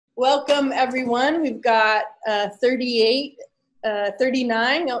Welcome, everyone. We've got 39.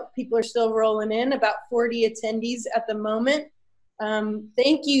 People are still rolling in, about 40 attendees at the moment.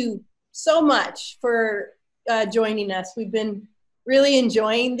 Thank you so much for joining us. We've been really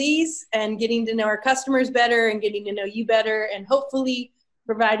enjoying these and getting to know our customers better and getting to know you better, and hopefully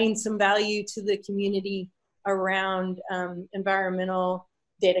providing some value to the community around environmental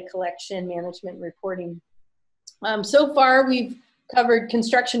data collection, management, and reporting. So far, we've covered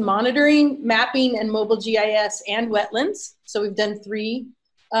construction monitoring, mapping, and mobile GIS, and wetlands. So we've done 3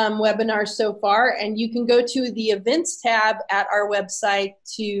 webinars so far, and you can go to the events tab at our website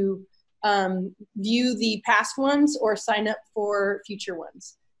to view the past ones or sign up for future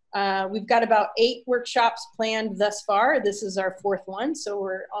ones. We've got about 8 workshops planned thus far. This is our 4th one, so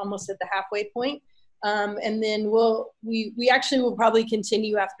we're almost at the halfway point. And then we actually will probably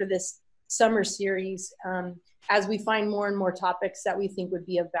continue after this summer series as we find more and more topics that we think would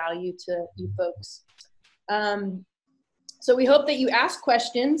be of value to you folks. So we hope that you ask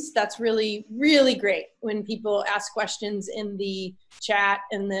questions. That's really, really great when people ask questions in the chat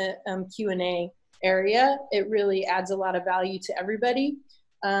and the Q&A area. It really adds a lot of value to everybody.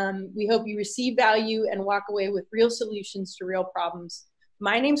 We hope you receive value and walk away with real solutions to real problems.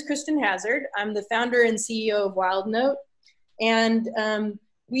 My name's Kristen Hazard. I'm the founder and CEO of WildNote. And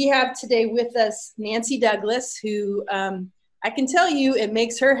we have today with us Nancy Douglas, who I can tell you it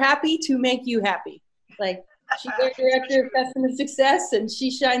makes her happy to make you happy. Like, she's our Director of Customer Success, and she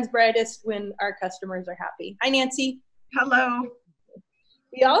shines brightest when our customers are happy. Hi, Nancy. Hello.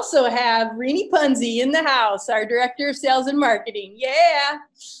 We also have Rini Punzi in the house, our Director of Sales and Marketing. Yeah.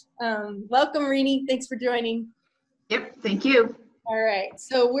 Welcome, Rini. Thanks for joining. Yep, thank you. All right,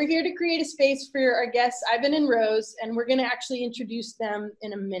 so we're here to create a space for our guests, Ivan and Rose, and we're going to actually introduce them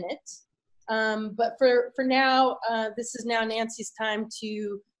in a minute. But for now, this is now Nancy's time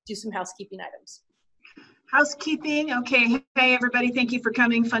to do some housekeeping items. Housekeeping, okay. Hey, everybody, thank you for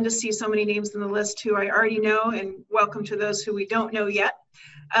coming. Fun to see so many names on the list who I already know, and welcome to those who we don't know yet.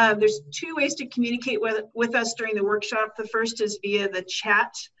 There's 2 ways to communicate with us during the workshop. The first is via the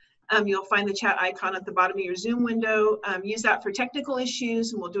chat. You'll find the chat icon at the bottom of your Zoom window. Use that for technical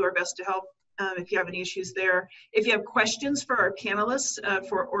issues, and we'll do our best to help if you have any issues there. If you have questions for our panelists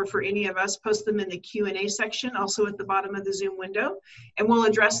or for any of us, post them in the Q&A section, also at the bottom of the Zoom window, and we'll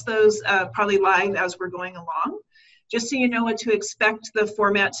address those probably live as we're going along. Just so you know what to expect, the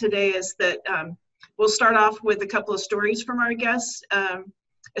format today is that we'll start off with a couple of stories from our guests,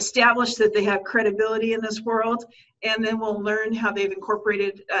 establish that they have credibility in this world, and then we'll learn how they've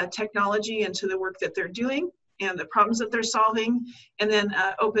incorporated technology into the work that they're doing and the problems that they're solving, and then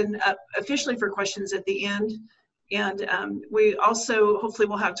open up officially for questions at the end. And we also hopefully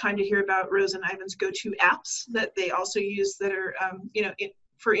will have time to hear about Rose and Ivan's go-to apps that they also use that are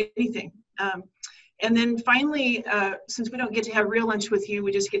for anything. And then finally, since we don't get to have real lunch with you,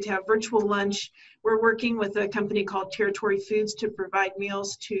 we just get to have virtual lunch. We're working with a company called Territory Foods to provide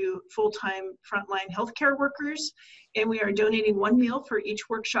meals to full-time frontline healthcare workers. And we are donating 1 meal for each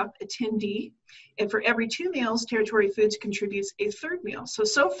workshop attendee. And for every 2 meals, Territory Foods contributes a 3rd meal.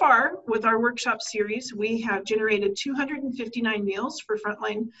 So far with our workshop series, we have generated 259 meals for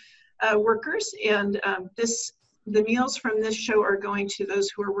frontline workers. And the meals from this show are going to those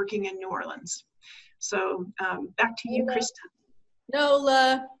who are working in New Orleans. So back to you, Kristen.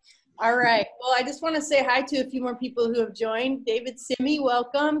 Nola. All right. Well, I just want to say hi to a few more people who have joined. David Simi,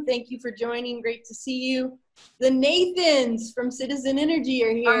 welcome. Thank you for joining. Great to see you. The Nathans from Citizen Energy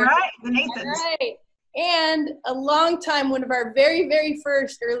are here. All right, the Nathans. All right. And a long time, one of our very, very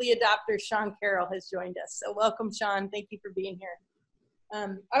first early adopters, Sean Carroll, has joined us. So welcome, Sean. Thank you for being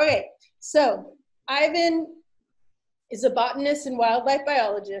here. Okay. So Ivan is a botanist and wildlife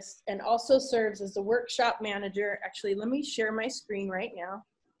biologist and also serves as the workshop manager. Actually, let me share my screen right now.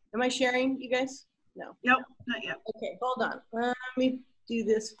 Am I sharing, you guys? No. Nope, not yet. Okay, hold on. Let me do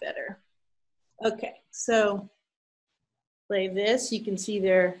this better. Okay, so play this. You can see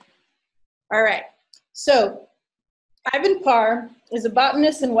there. All right. So Ivan Parr is a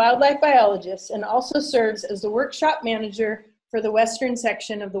botanist and wildlife biologist and also serves as the workshop manager for the Western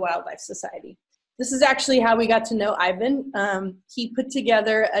section of the Wildlife Society. This is actually how we got to know Ivan. He put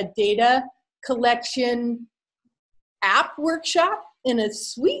together a data collection app workshop in a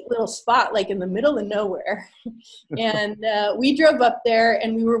sweet little spot, like in the middle of nowhere. And we drove up there,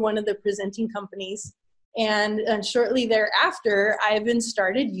 and we were one of the presenting companies. And shortly thereafter, Ivan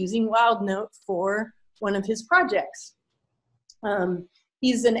started using WildNote for one of his projects.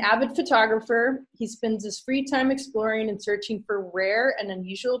 He's an avid photographer. He spends his free time exploring and searching for rare and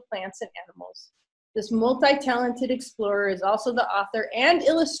unusual plants and animals. This multi-talented explorer is also the author and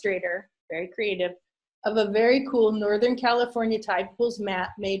illustrator, very creative, of a very cool Northern California tide pools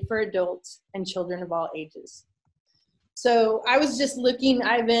map made for adults and children of all ages. So I was just looking,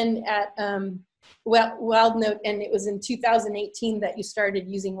 Ivan, at WildNote, and it was in 2018 that you started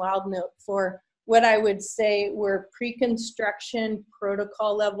using WildNote for what I would say were pre-construction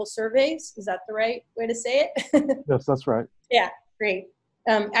protocol level surveys. Is that the right way to say it? Yes, that's right. Yeah, great.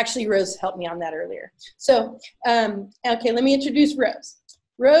 Actually, Rose helped me on that earlier. So, okay, let me introduce Rose.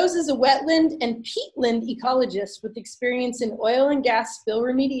 Rose is a wetland and peatland ecologist with experience in oil and gas spill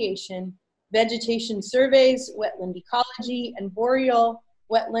remediation, vegetation surveys, wetland ecology, and boreal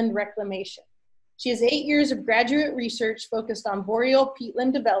wetland reclamation. She has 8 years of graduate research focused on boreal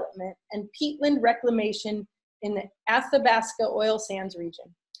peatland development and peatland reclamation in the Athabasca oil sands region.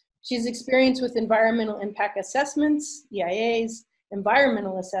 She has experience with environmental impact assessments, EIAs,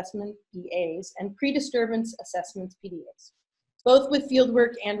 environmental assessment, EAs, and pre-disturbance assessments, PDAs, both with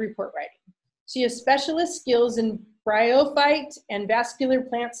fieldwork and report writing. She has specialist skills in bryophyte and vascular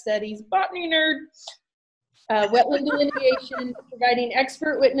plant studies, botany nerd, wetland delineation, providing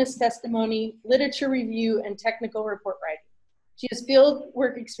expert witness testimony, literature review, and technical report writing. She has field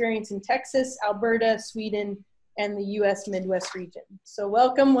work experience in Texas, Alberta, Sweden, and the US Midwest region. So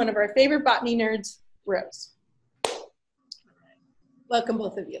welcome, one of our favorite botany nerds, Rose. Welcome,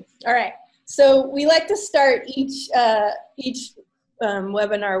 both of you. All right, so we like to start each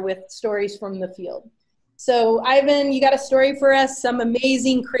webinar with stories from the field. So Ivan, you got a story for us, some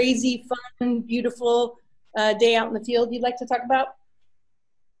amazing, crazy, fun, beautiful day out in the field you'd like to talk about?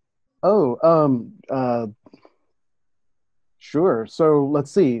 Oh, sure. So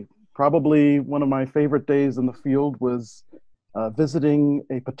let's see. Probably one of my favorite days in the field was visiting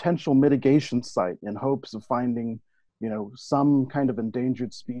a potential mitigation site in hopes of finding, some kind of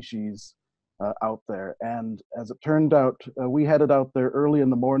endangered species out there. And as it turned out, we headed out there early in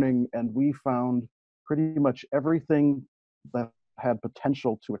the morning and we found pretty much everything that had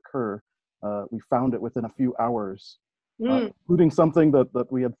potential to occur. We found it within a few hours, including something that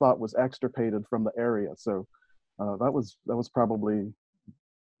we had thought was extirpated from the area. So that was probably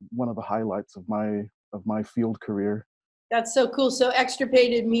one of the highlights of my field career. That's so cool. So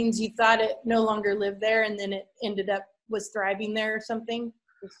extirpated means you thought it no longer lived there, and then it ended up was thriving there or something.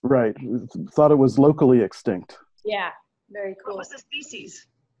 Right. Thought it was locally extinct. Yeah. Very cool. What was the species?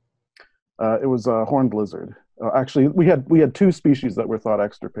 It was a horned lizard. Actually, we had two species that were thought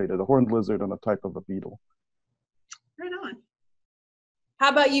extirpated: a horned lizard and a type of a beetle. Right on.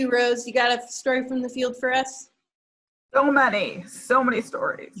 How about you, Rose? You got a story from the field for us? So many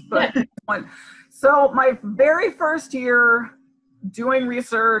stories. But so my very first year doing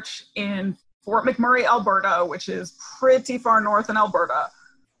research in Fort McMurray, Alberta, which is pretty far north in Alberta,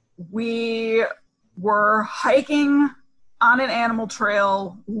 we were hiking on an animal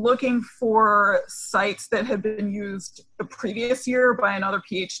trail looking for sites that had been used the previous year by another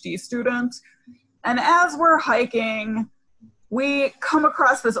PhD student. And as we're hiking, we come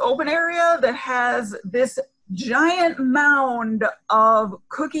across this open area that has this giant mound of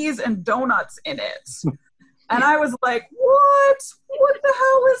cookies and donuts in it. And I was like, what the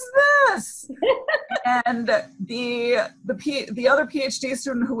hell is this? And the other PhD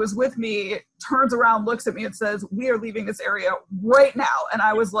student who was with me turns around, looks at me and says, "We are leaving this area right now." And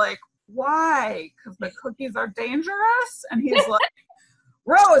I was like, "Why? Because the cookies are dangerous?" And he's like,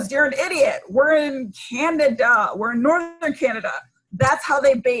 "Rose, you're an idiot. We're in Canada. We're in northern Canada. That's how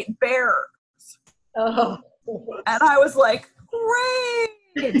they bait bears." Oh. And I was like,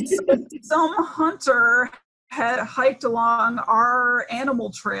 "Great." So some hunter had hiked along our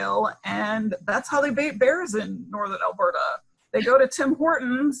animal trail, and that's how they bait bears in northern Alberta. They go to Tim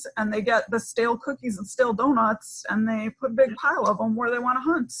Hortons and they get the stale cookies and stale donuts, and they put a big pile of them where they want to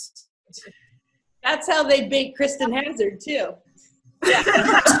hunt. That's how they bait Kristen Hazard too. Yeah.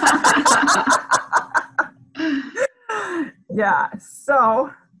 Yeah,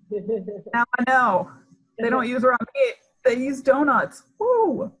 so now I know. They don't use raw meat, they use donuts.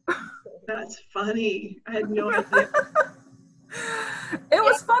 Woo! That's funny. I had no idea. It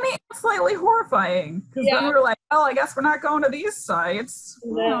was funny and slightly horrifying, because then we were like, "Oh, I guess we're not going to these sites."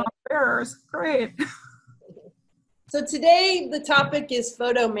 Yeah. Oh, bears, great. So today the topic is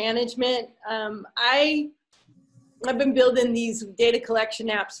photo management. I've been building these data collection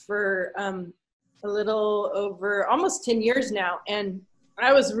apps for a little over almost 10 years now, and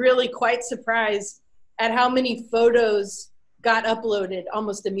I was really quite surprised at how many photos got uploaded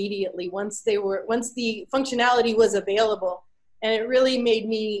almost immediately once the functionality was available. And it really made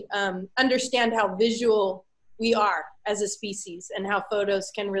me understand how visual we are as a species and how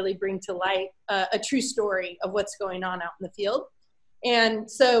photos can really bring to light a true story of what's going on out in the field. And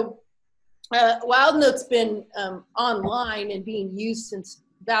so WildNote's been online and being used since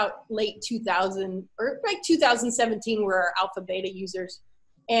about late 2000 or like 2017 were our alpha beta users.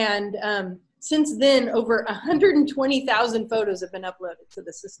 And since then, over 120,000 photos have been uploaded to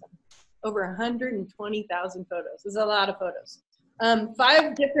the system. Over 120,000 photos. There's a lot of photos.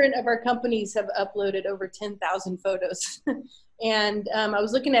 5 different of our companies have uploaded over 10,000 photos. And I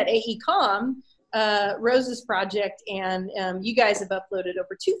was looking at AECOM, Rose's project, and you guys have uploaded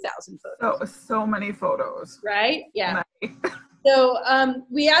over 2,000 photos. So many photos. Right? Yeah. So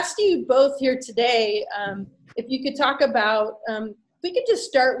we asked you both here today if you could talk about, we could just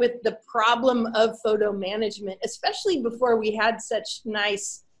start with the problem of photo management, especially before we had such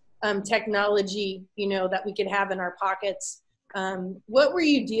nice technology, you know, that we could have in our pockets. What were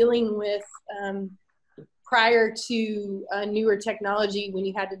you dealing with prior to newer technology when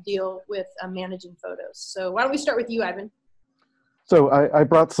you had to deal with managing photos? So why don't we start with you, Ivan? So I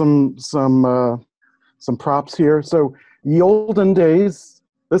brought some props here. So the olden days,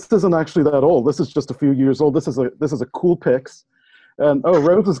 this isn't actually that old. This is just a few years old. This is a cool Pix. And oh,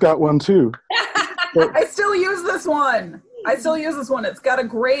 Rose has got one too. But, I still use this one. It's got a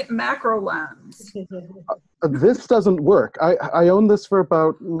great macro lens. this doesn't work. I owned this for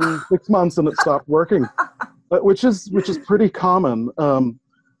about 6 months and it stopped working, which is pretty common.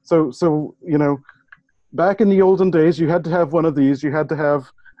 So you know, back in the olden days, you had to have one of these. You had to have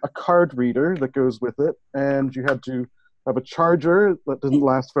a card reader that goes with it, and you had to have a charger that didn't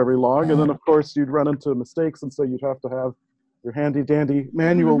last very long. And then, of course, you'd run into mistakes, and so you'd have to have your handy dandy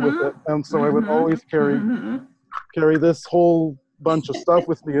manual with it. And so I would always carry this whole bunch of stuff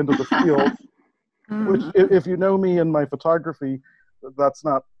with me into the field, which if you know me and my photography, that's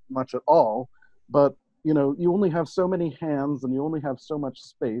not much at all. But, you know, you only have so many hands and you only have so much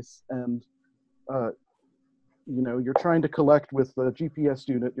space. And, you know, you're trying to collect with the GPS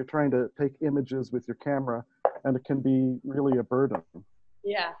unit, you're trying to take images with your camera, and it can be really a burden.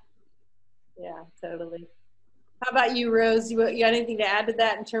 Yeah, totally. How about you, Rose? You got anything to add to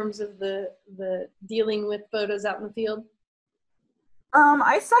that in terms of the dealing with photos out in the field?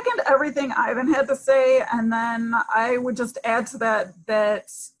 I second everything Ivan had to say, and then I would just add to that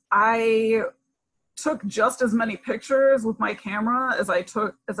I took just as many pictures with my camera as I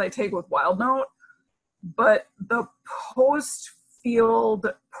take with WildNote, but the post-field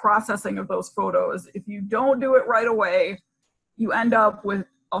processing of those photos, if you don't do it right away, you end up with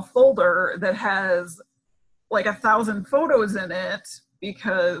a folder that has like 1,000 photos in it,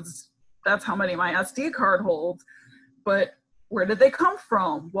 because that's how many my SD card holds. But where did they come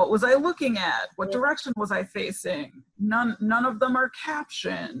from? What was I looking at? What direction was I facing? None of them are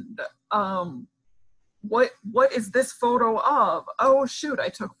captioned. What is this photo of? Oh shoot, I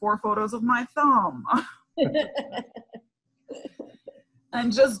took 4 photos of my thumb.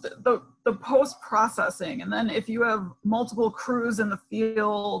 And just the post-processing. And then if you have multiple crews in the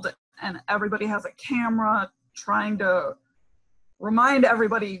field and everybody has a camera, trying to remind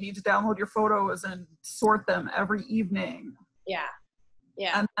everybody you need to download your photos and sort them every evening. Yeah.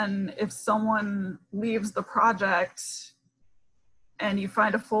 And then if someone leaves the project and you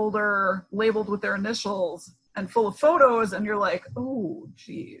find a folder labeled with their initials and full of photos, and you're like, oh,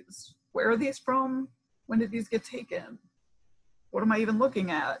 geez, where are these from? When did these get taken? What am I even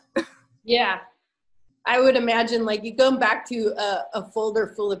looking at? Yeah. I would imagine like you go back to a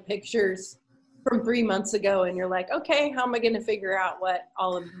folder full of pictures from 3 months ago, and you're like, okay, how am I going to figure out what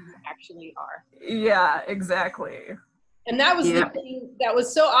all of them actually are? Yeah, exactly. And that was the thing that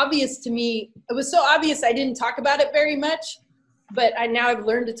was so obvious to me. It was so obvious I didn't talk about it very much, but now I've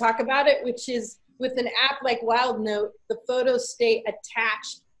learned to talk about it, which is with an app like WildNote, the photos stay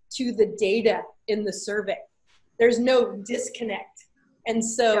attached to the data in the survey. There's no disconnect. And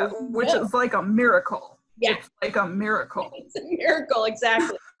so, which is like a miracle. Yeah. It's like a miracle. It's a miracle,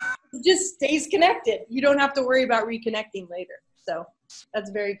 exactly. It just stays connected. You don't have to worry about reconnecting later. So that's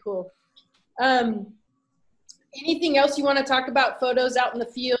very cool. Anything else you want to talk about photos out in the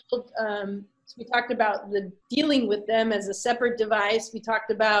field? So we talked about the dealing with them as a separate device. We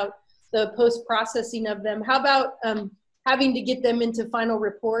talked about the post-processing of them. How about having to get them into final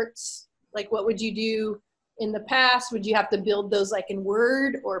reports? Like what would you do in the past? Would you have to build those like in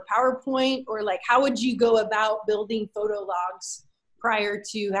Word or PowerPoint? Or like how would you go about building photo logs prior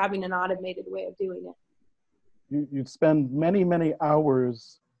to having an automated way of doing it? You'd spend many, many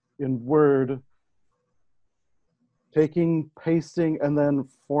hours in Word taking, pasting, and then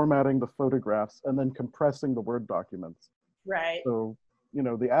formatting the photographs, and then compressing the Word documents. Right. So you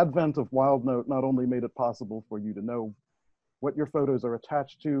know, the advent of WildNote not only made it possible for you to know what your photos are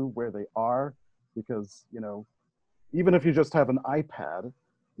attached to, where they are, because, you know, even if you just have an iPad,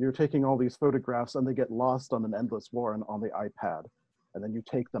 you're taking all these photographs and they get lost on an endless warren on the iPad. And then you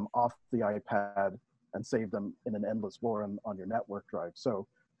take them off the iPad and save them in an endless warren on your network drive. So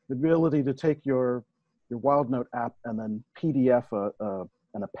the ability to take your WildNote app and then PDF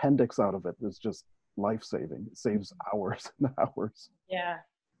an appendix out of it is just life-saving. It saves hours and hours. Yeah.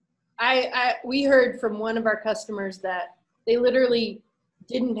 We heard from one of our customers that they literally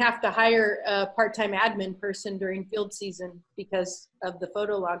didn't have to hire a part-time admin person during field season because of the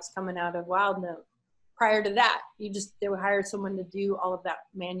photo logs coming out of WildNote. Prior to that, they would hire someone to do all of that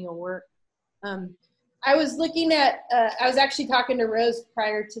manual work. I was looking at, I was actually talking to Rose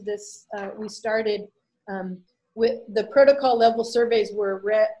prior to this, we started with the protocol level surveys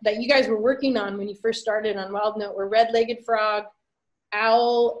that you guys were working on when you first started on WildNote were red-legged frog,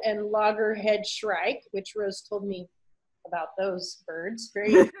 owl, and loggerhead shrike, which Rose told me about those birds.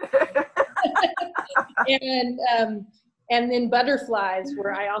 Very and then butterflies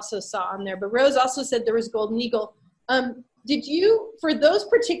where I also saw on there. But Rose also said there was golden eagle. Did you, for those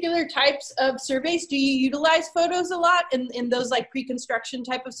particular types of surveys, do you utilize photos a lot in those like pre-construction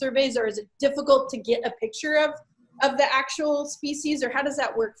type of surveys, or is it difficult to get a picture of the actual species, or how does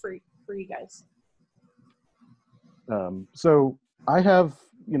that work for you guys? So I have,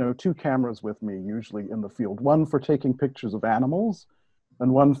 you know, 2 cameras with me usually in the field, one for taking pictures of animals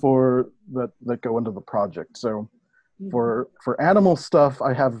and one for that go into the project. So for animal stuff,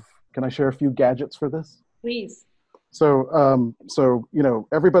 I have, can I share a few gadgets for this? Please. So, you know,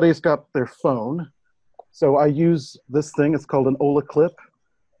 everybody's got their phone. So I use this thing, it's called an Ola clip,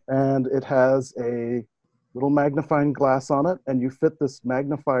 and it has a little magnifying glass on it, and you fit this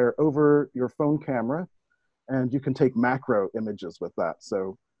magnifier over your phone camera, and you can take macro images with that.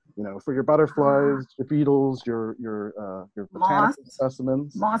 So, you know, for your butterflies, your beetles, your botanical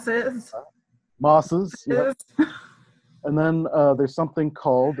specimens. Mosses. Yep. And then there's something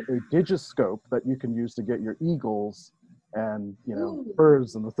called a digiscope that you can use to get your eagles and, you know,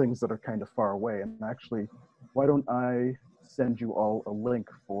 birds and the things that are kind of far away. And actually, why don't I send you all a link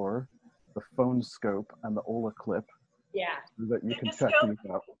for the phone scope and the Ola clip? Yeah. So that you can check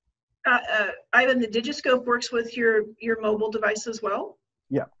these out. Ivan, the digiscope works with your mobile device as well?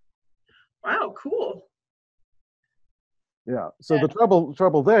 Yeah. Wow, cool. Yeah, so the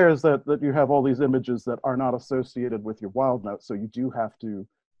trouble there is that you have all these images that are not associated with your WildNote, so you do have to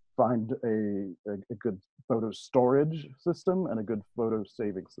find a good photo storage system and a good photo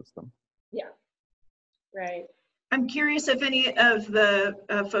saving system. Yeah, right. I'm curious if any of the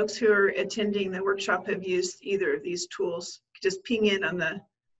folks who are attending the workshop have used either of these tools. Just ping in on the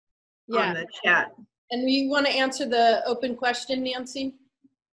chat. And we want to answer the open question, Nancy?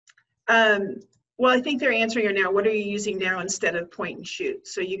 Well, I think they're answering it now. What are you using now instead of point and shoot?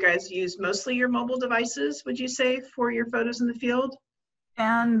 So you guys use mostly your mobile devices, would you say, for your photos in the field?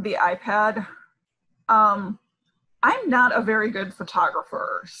 And the iPad. I'm not a very good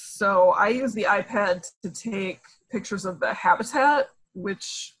photographer, so I use the iPad to take pictures of the habitat,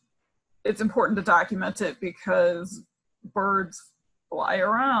 which it's important to document it because birds fly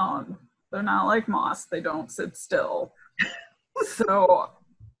around. They're not like moss. They don't sit still. So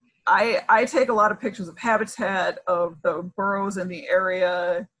I take a lot of pictures of habitat, of the burrows in the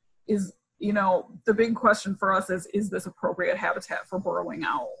area. Is, you know, the big question for us is this appropriate habitat for burrowing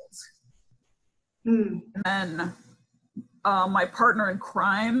owls? And then my partner in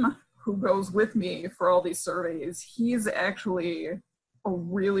crime, who goes with me for all these surveys, he's actually a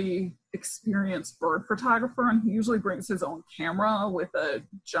really experienced bird photographer, and he usually brings his own camera with a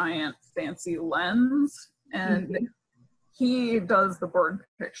giant fancy lens, and he does the bird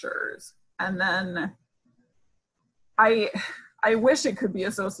pictures. And then I wish it could be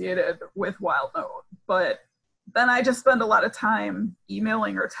associated with WildNote, but then I just spend a lot of time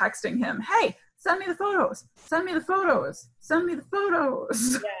emailing or texting him, hey, send me the photos, send me the photos, send me the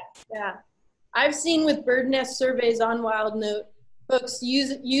photos. Yeah. I've seen with bird nest surveys on WildNote, folks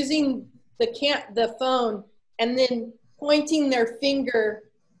using the phone and then pointing their finger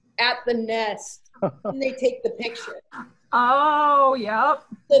at the nest and they take the picture. Oh, yep.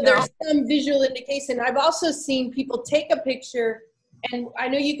 So there's some visual indication. I've also seen people take a picture, and I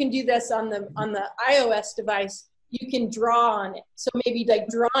know you can do this on the iOS device. You can draw on it. So maybe like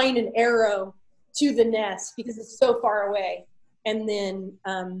drawing an arrow to the nest because it's so far away, and then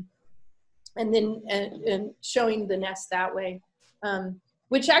showing the nest that way.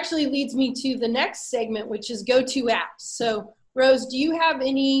 Which actually leads me to the next segment, which is go-to apps. So Rose, do you have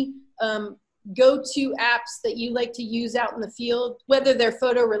any go-to apps that you like to use out in the field, whether they're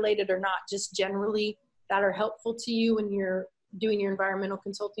photo related or not, just generally that are helpful to you when you're doing your environmental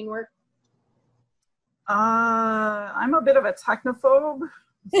consulting work? I'm a bit of a technophobe,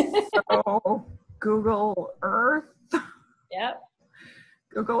 so Google Earth. Yep.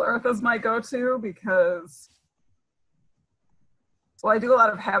 Google Earth is my go-to because, well, I do a lot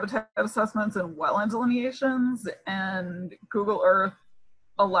of habitat assessments and wetland delineations, and Google Earth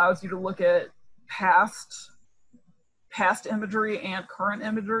allows you to look at past imagery and current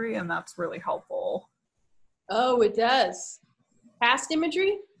imagery, and that's really helpful. Oh, it does. Past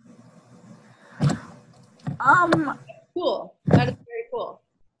imagery? Cool. That is very cool.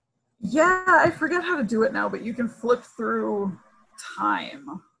 Yeah, I forget how to do it now, but you can flip through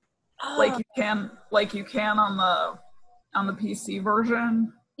time, like you can on the PC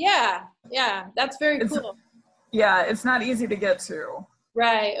version. Yeah, that's very cool. Yeah, it's not easy to get to.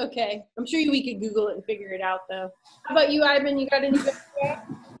 Right. Okay. I'm sure we could Google it and figure it out, though. How about you, Ivan? You got any?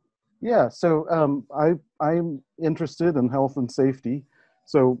 Yeah. So I'm interested in health and safety.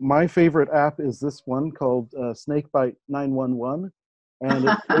 So my favorite app is this one called Snakebite 911, and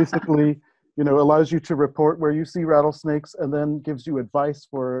it basically, allows you to report where you see rattlesnakes, and then gives you advice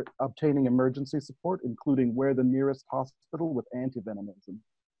for obtaining emergency support, including where the nearest hospital with antivenom is.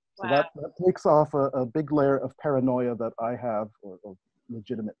 So that takes off a big layer of paranoia that I have, or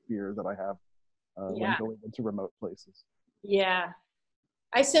legitimate fear that I have when going into remote places. Yeah.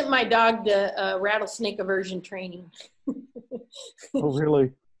 I sent my dog to rattlesnake aversion training. Oh,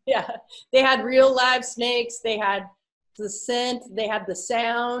 really? Yeah. They had real live snakes. They had the scent. They had the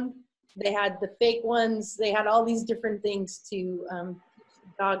sound. They had the fake ones. They had all these different things to teach the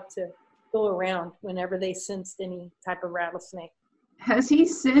dog to go around whenever they sensed any type of rattlesnake. Has he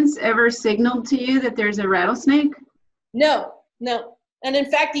since ever signaled to you that there's a rattlesnake? No. And in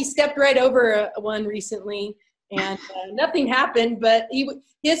fact, he stepped right over one recently, and nothing happened, but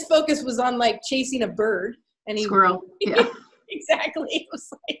his focus was on like chasing a bird. And Squirrel. Yeah. Exactly. It was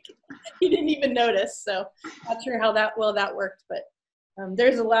like he didn't even notice. So not sure how that worked, but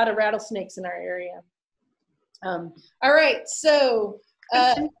there's a lot of rattlesnakes in our area. All right. So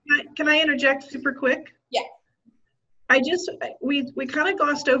can I interject super quick? Yeah. We kind of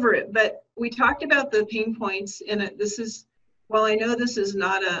glossed over it, but we talked about the pain points in it. While I know this is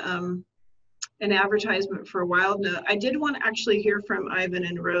not an advertisement for WildNote, I did want to actually hear from Ivan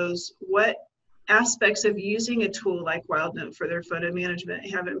and Rose what aspects of using a tool like WildNote for their photo management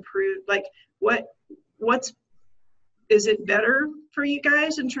have improved. Like is it better for you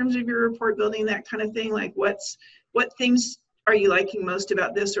guys in terms of your report building, that kind of thing? Like what things are you liking most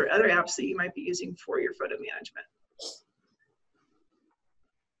about this or other apps that you might be using for your photo management?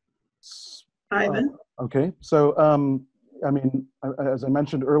 Ivan? Okay, so as I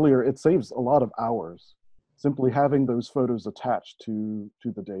mentioned earlier, it saves a lot of hours simply having those photos attached to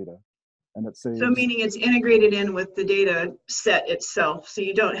the data, and it saves. So meaning it's integrated in with the data set itself, so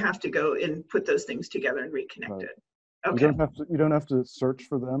you don't have to go and put those things together and reconnect it. Okay. You don't have to search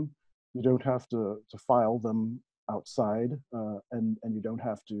for them. You don't have to file them outside, and you don't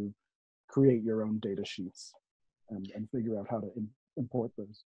have to create your own data sheets and figure out how to import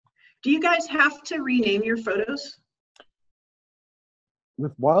those. Do you guys have to rename your photos?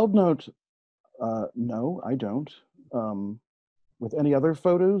 With WildNote, no, I don't. With any other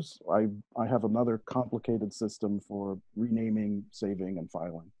photos, I have another complicated system for renaming, saving, and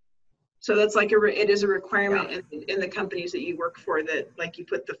filing. So that's like it is a requirement in the companies that you work for, that like you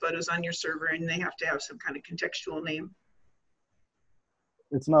put the photos on your server and they have to have some kind of contextual name.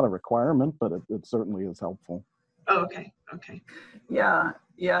 It's not a requirement, but it certainly is helpful. Oh, okay. Yeah.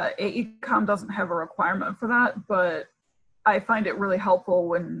 AECOM doesn't have a requirement for that, but I find it really helpful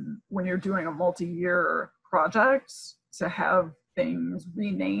when you're doing a multi-year project to have things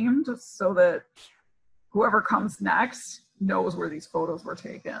renamed so that whoever comes next knows where these photos were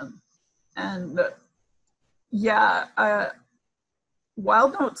taken. And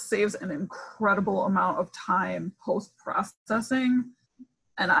WildNote saves an incredible amount of time post-processing.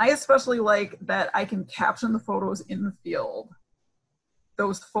 And I especially like that I can caption the photos in the field.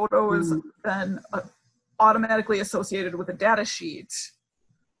 Those photos then automatically associated with a data sheet.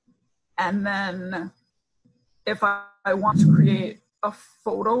 And then if I want to create a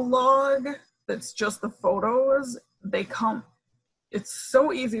photo log that's just the photos, it's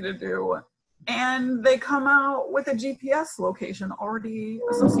so easy to do. And they come out with a GPS location already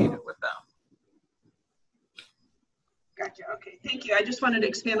associated with them. Gotcha. Okay, thank you. I just wanted to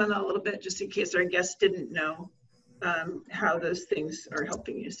expand on that a little bit, just in case our guests didn't know how those things are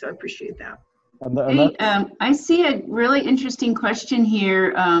helping you. So I appreciate that. Hey, I see a really interesting question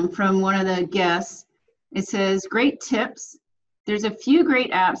here from one of the guests. It says, great tips. There's a few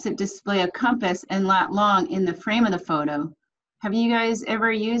great apps that display a compass and lat long in the frame of the photo. Have you guys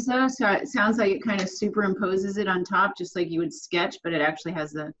ever used those? So it sounds like it kind of superimposes it on top, just like you would sketch, but it actually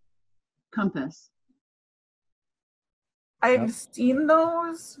has the compass. I've seen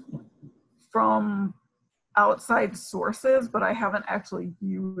those from outside sources, but I haven't actually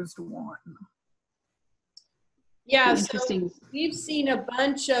used one. Yeah, so we've seen a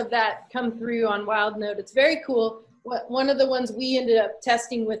bunch of that come through on WildNote. It's very cool. One of the ones we ended up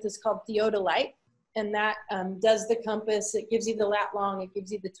testing with is called Theodolite, and that does the compass. It gives you the lat long, it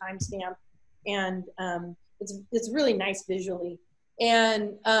gives you the timestamp, and it's really nice visually.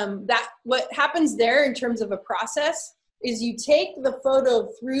 And what happens there in terms of a process is you take the photo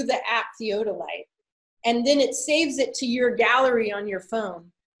through the app Theodolite, and then it saves it to your gallery on your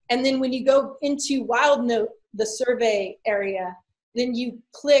phone. And then when you go into WildNote, the survey area, then you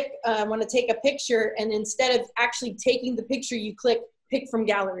click, I want to take a picture, and instead of actually taking the picture, you click pick from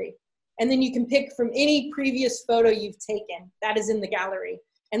gallery. And then you can pick from any previous photo you've taken that is in the gallery.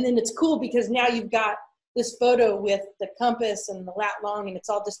 And then it's cool because now you've got this photo with the compass and the lat long, and it's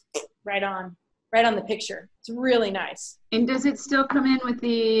all just right on the picture. It's really nice. And does it still come in with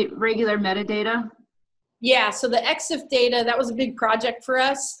the regular metadata? Yeah, so the EXIF data, that was a big project for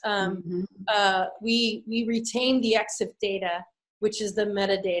us. We retained the EXIF data, which is the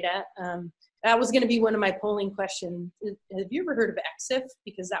metadata. That was going to be one of my polling questions. Have you ever heard of EXIF?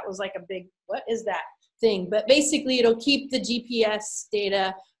 Because that was like a big, what is that thing? But basically, it'll keep the GPS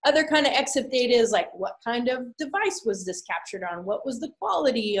data. Other kind of EXIF data is like, what kind of device was this captured on? What was the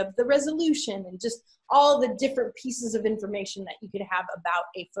quality of the resolution? And just all the different pieces of information that you could have about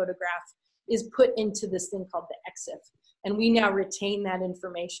a photograph is put into this thing called the EXIF. And we now retain that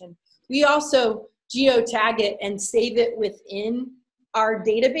information. We also geotag it and save it within our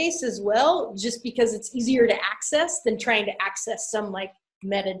database as well, just because it's easier to access than trying to access some like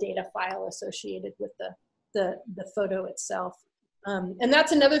metadata file associated with the photo itself. And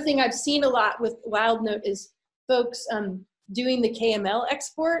that's another thing I've seen a lot with WildNote is folks doing the KML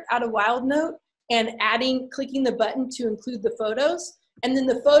export out of WildNote and clicking the button to include the photos. And then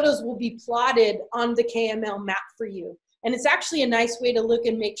the photos will be plotted on the KML map for you. And it's actually a nice way to look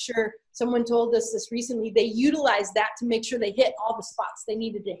and make sure, someone told us this recently, they utilized that to make sure they hit all the spots they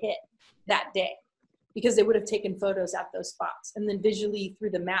needed to hit that day, because they would have taken photos at those spots. And then visually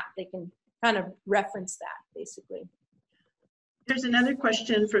through the map, they can kind of reference that basically. There's another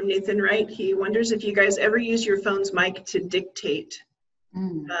question from Nathan Wright. He wonders if you guys ever use your phone's mic to dictate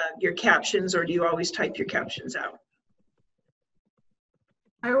your captions, or do you always type your captions out?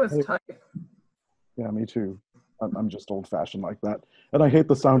 I always type. Yeah, me too. I'm just old-fashioned like that. And I hate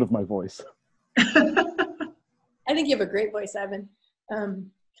the sound of my voice. I think you have a great voice, Ivan.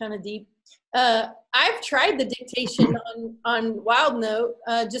 Kind of deep. I've tried the dictation on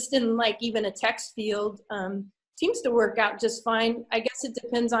WildNote, just in like even a text field. Seems to work out just fine. I guess it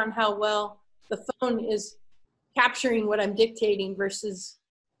depends on how well the phone is capturing what I'm dictating versus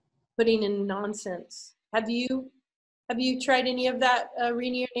putting in nonsense. Have you tried any of that,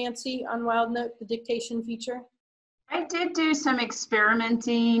 Renee or Nancy, on WildNote, the dictation feature? I did do some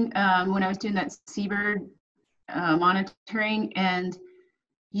experimenting when I was doing that Seabird monitoring, and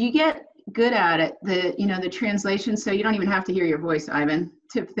you get good at it. The translation, so you don't even have to hear your voice, Ivan.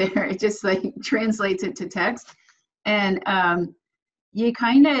 Tip there, it just like translates it to text, and you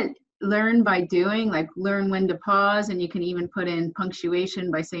kind of learn by doing, like learn when to pause, and you can even put in punctuation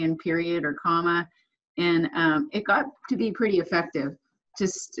by saying period or comma, and it got to be pretty effective.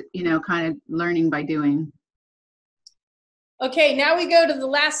 Just kind of learning by doing. Okay, now we go to the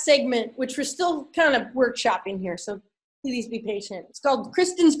last segment, which we're still kind of workshopping here, so please be patient. It's called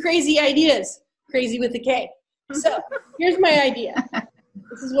Kristen's Crazy Ideas, crazy with a K. So here's my idea.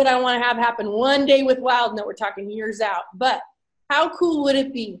 This is what I want to have happen one day with WildNote. We're talking years out. But how cool would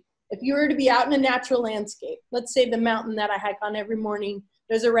it be if you were to be out in a natural landscape? Let's say the mountain that I hike on every morning.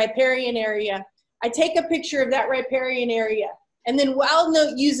 There's a riparian area. I take a picture of that riparian area, and then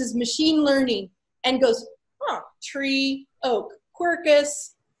WildNote uses machine learning and goes, tree, oak,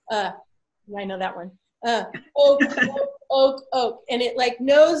 quercus, I know that one, oak, and it like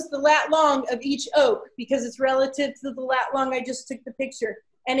knows the lat long of each oak because it's relative to the lat long I just took the picture,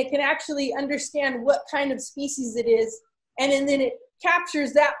 and it can actually understand what kind of species it is, and then it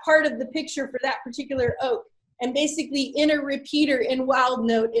captures that part of the picture for that particular oak, and basically in a repeater in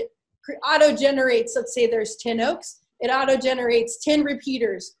WildNote, it auto-generates, let's say there's 10 oaks, it auto-generates 10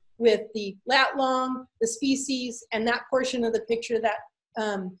 repeaters with the lat long, the species, and that portion of the picture that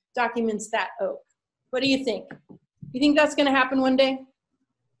documents that oak. What do you think? You think that's going to happen one day?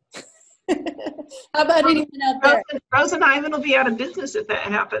 How about anyone out there? Rose and Ivan will be out of business if that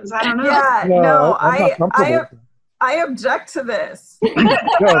happens. I don't know. Yeah, No, no, I'm not comfortable. I object to this.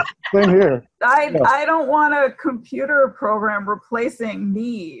 Yeah, same here. I don't want a computer program replacing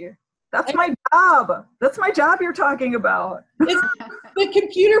me. That's my job. That's my job you're talking about. The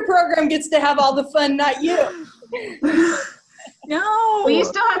computer program gets to have all the fun, not you. No. We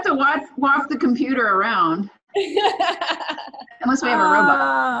still have to walk the computer around. Unless we have a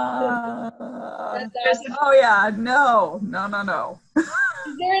robot. Oh yeah, no. Is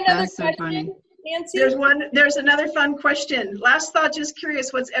there another That's so question, funny. Nancy? There's another fun question. Last thought, just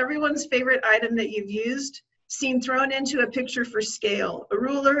curious, what's everyone's favorite item that you've used, seen thrown into a picture for scale? A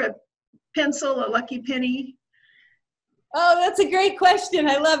ruler, a pencil, a lucky penny? Oh, that's a great question.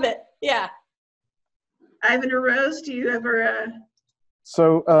 I love it. Yeah. Ivan or Rose, do you ever?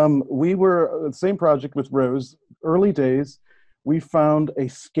 So we were the same project with Rose. Early days, we found a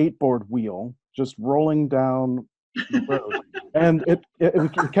skateboard wheel just rolling down the road, and it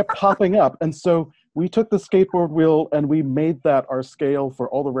kept popping up. And so we took the skateboard wheel and we made that our scale for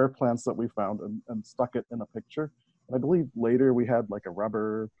all the rare plants that we found, and stuck it in a picture. And I believe later we had like a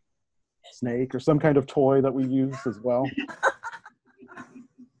rubber snake or some kind of toy that we used as well.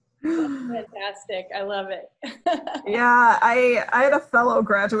 Fantastic. I love it. Yeah, I had a fellow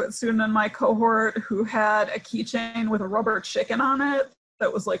graduate student in my cohort who had a keychain with a rubber chicken on it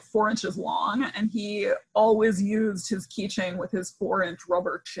that was like 4 inches long, and he always used his keychain with his 4-inch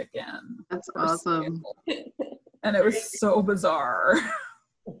rubber chicken. That's awesome. And it was so bizarre.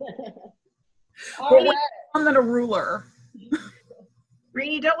 All right. And then a ruler.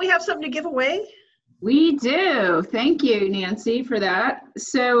 Rini, don't we have something to give away? We do. Thank you, Nancy, for that.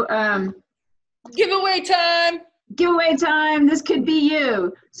 So Giveaway time. giveaway time. This could be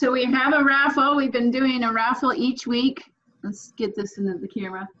you. So we have a raffle. We've been doing a raffle each week. Let's get this into the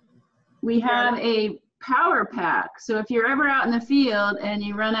camera. We have a power pack. So if you're ever out in the field and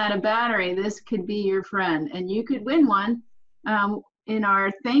you run out of battery, this could be your friend. And you could win one. In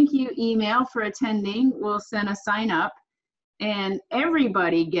our thank you email for attending, we'll send a sign up. And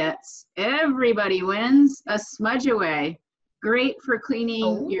everybody wins a smudge away. Great for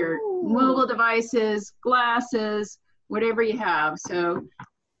cleaning your mobile devices, glasses, whatever you have. So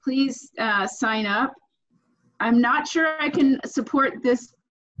please sign up. I'm not sure I can support this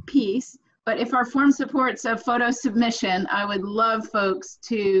piece, but if our form supports a photo submission, I would love folks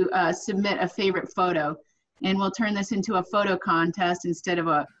to submit a favorite photo. And we'll turn this into a photo contest instead of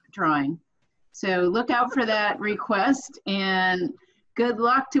a drawing. So look out for that request, and good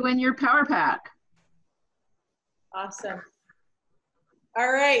luck to win your power pack. Awesome.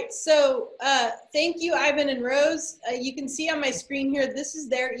 All right. So thank you, Ivan and Rose. You can see on my screen here, this is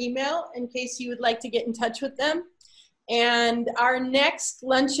their email in case you would like to get in touch with them. And our next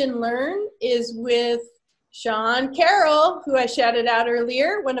Lunch and Learn is with Sean Carroll, who I shouted out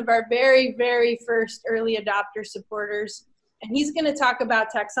earlier, one of our very, very first early adopter supporters. And he's going to talk about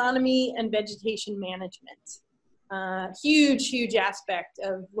taxonomy and vegetation management. Huge, huge aspect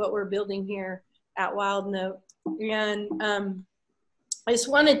of what we're building here at Wild Note. And I just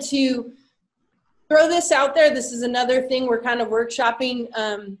wanted to throw this out there. This is another thing we're kind of workshopping.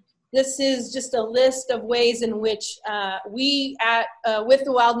 This is just a list of ways in which we with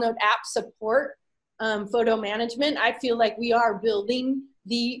the Wild Note app support photo management. I feel like we are building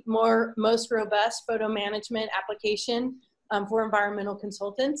the most robust photo management application for environmental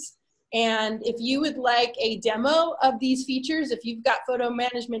consultants. And if you would like a demo of these features, if you've got photo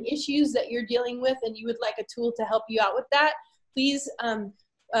management issues that you're dealing with and you would like a tool to help you out with that, please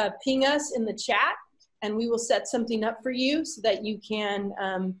ping us in the chat and we will set something up for you so that you can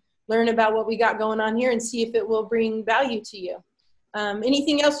learn about what we got going on here and see if it will bring value to you.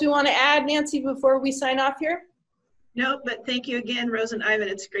 Anything else we want to add, Nancy, before we sign off here? No, but thank you again, Rose and Ivan.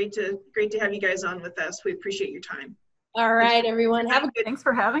 It's great to have you guys on with us. We appreciate your time. All right, everyone. Have a good. Thanks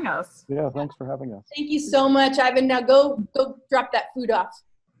for having us. Yeah, thanks for having us. Thank you so much, Ivan. Now go drop that food off.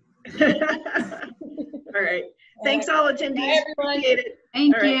 All right. Thanks, all attendees. Bye, everyone. Appreciate it.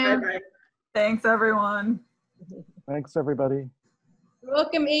 Thank All right, you. bye-bye. Thanks, everyone. Thanks, everybody. You're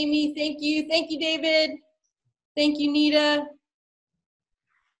welcome, Amy. Thank you. Thank you, David. Thank you, Nita.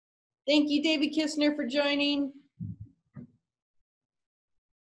 Thank you, David Kistner, for joining.